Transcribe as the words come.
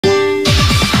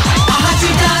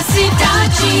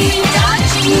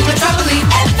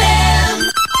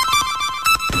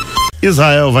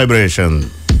Israel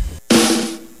Vibration.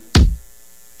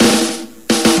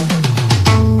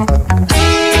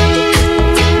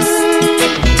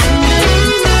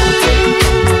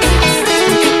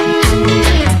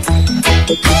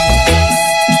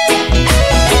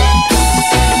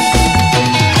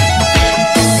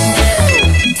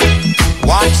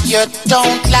 You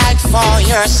don't like for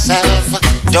yourself,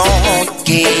 don't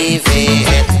give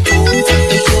it.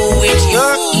 You with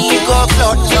your ego,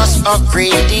 gluttonous or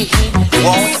greedy,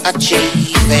 won't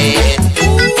achieve it.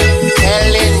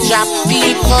 Telling your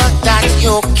people that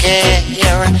you care,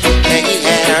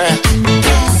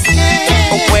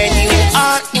 when you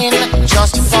are in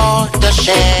just for the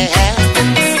share.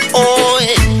 Oh,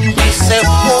 we say,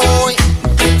 boy,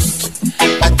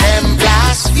 them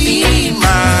blasphemers.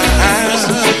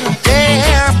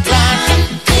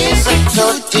 To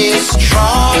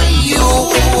destroy you.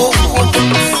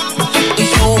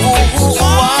 You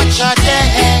watch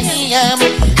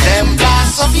them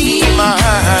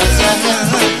blasphemers,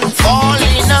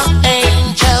 falling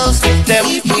angels, them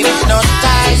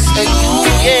hypnotize you,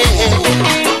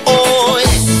 yeah. Oh,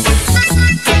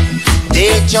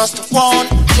 they just want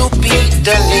to be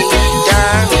the leader,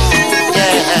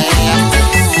 yeah.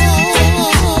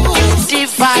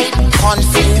 Divide,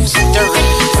 confuse the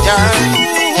reader.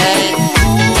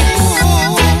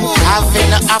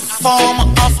 Having a form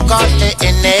of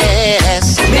godliness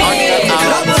on the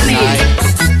outside,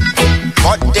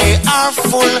 but they are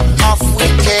full of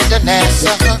wickedness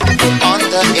on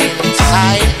the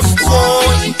inside. Oh,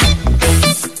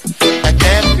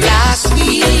 them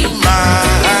blasphemers,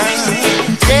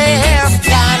 their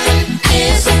plan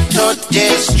is to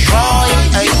destroy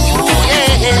you.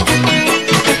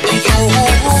 You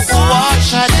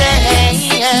watch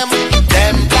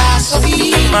them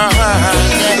blasphemers,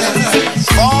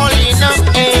 falling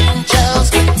angels,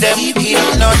 them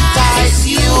hypnotize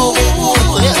you.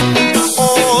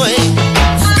 Oh,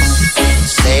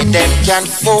 say them can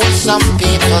fool some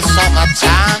people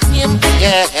summertime,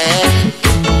 yeah,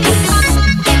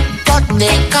 but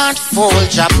they can't fool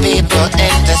your people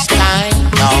in this time,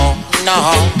 no.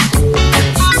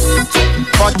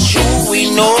 But you, we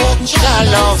know your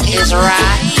love is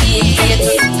right,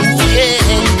 yeah.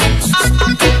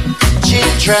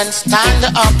 Children stand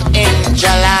up in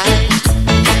July.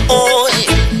 Oh,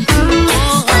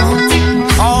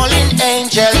 fallen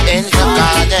angel in the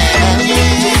garden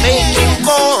to make you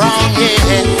go wrong,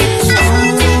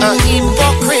 yeah. A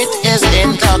hypocrite is in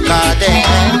the garden.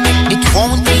 It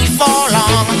won't be for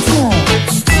long.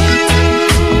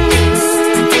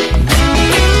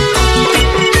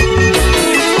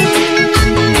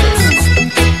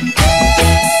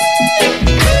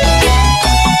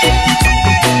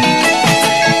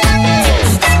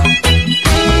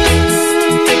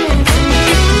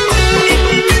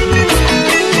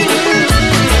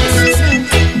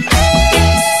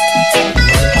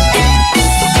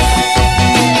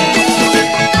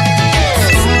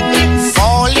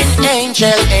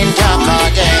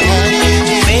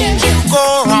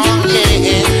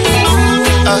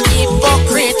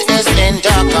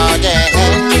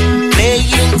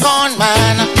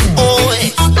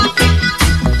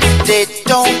 They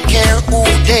don't care who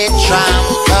they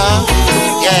trample,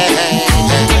 yeah.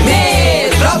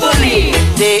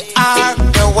 They are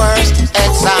the worst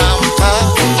example.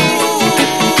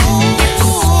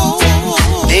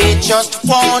 They just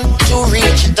want to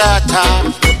reach the top.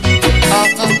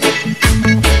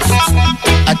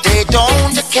 They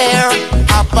don't care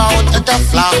about the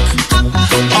flock.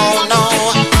 Oh no,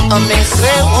 me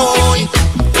say, oh,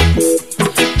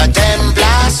 them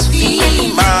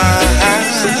blasphemers.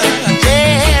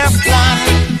 Their plan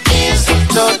is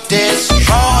to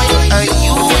destroy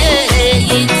you.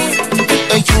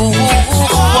 You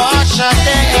watch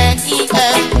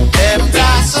them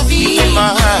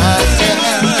blasphemers,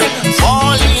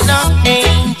 falling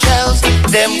angels,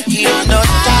 them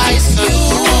hypnotize you.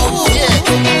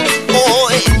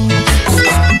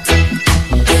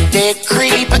 They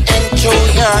creep into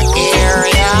your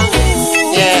area,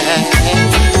 yeah,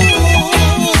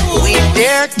 with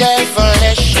their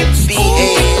devilish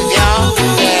behavior,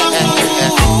 yeah,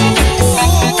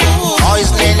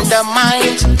 poisoning the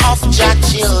minds of your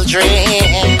children,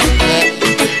 yeah.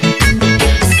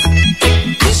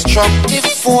 Destructive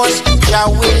force, Jah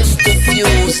will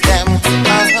diffuse them.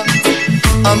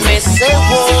 Me say,